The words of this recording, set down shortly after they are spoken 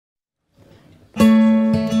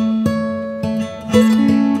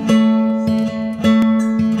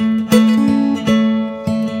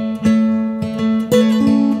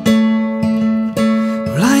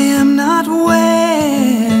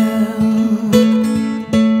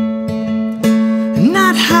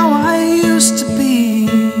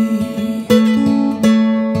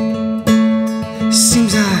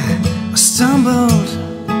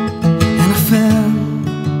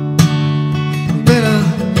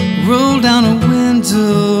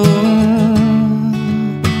window.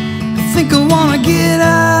 I think I wanna get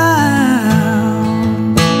out.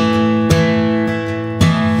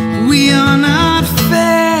 We are not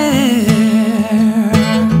fair,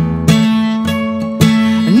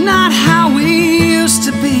 not how we used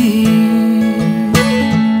to be.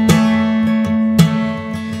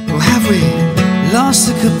 Or have we lost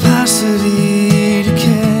the capacity to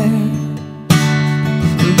care?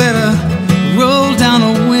 Better roll down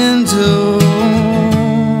a window.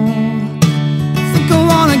 I think I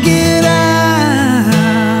wanna get out.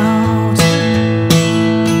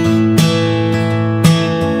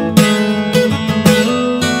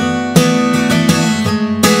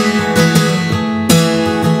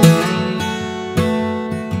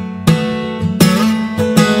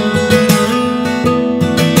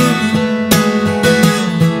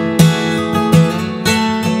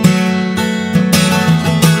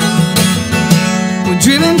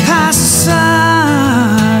 Driven past the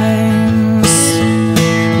signs,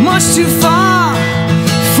 much too far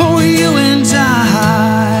for you and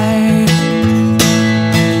I.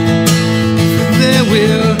 There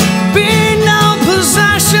will be no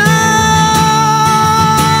possession.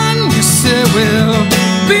 Yes, there will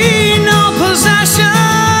be no possession.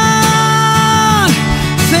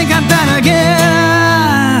 Think I'd better get out.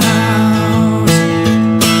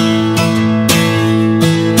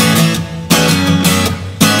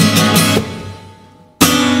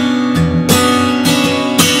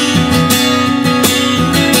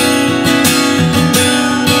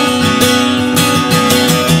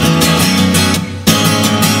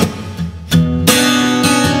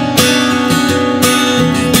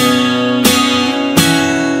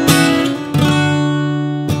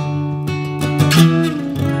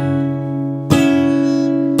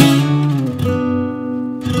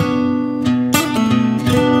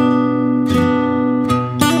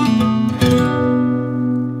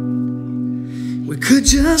 We could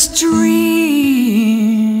just dream,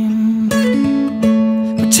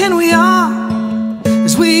 pretend we are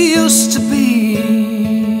as we used to be.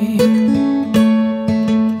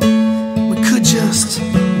 We could just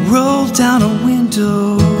roll down a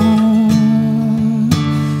window.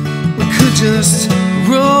 We could just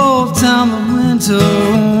roll down the window.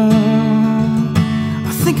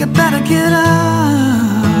 I think I better get out.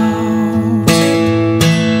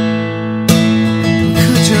 We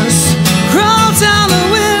could just roll down the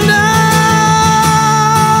window.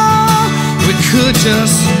 We could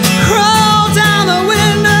just roll down the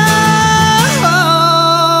window.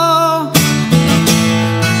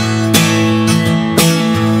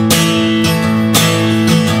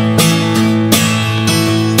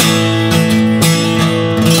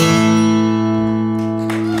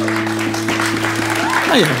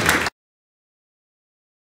 Oh, yeah.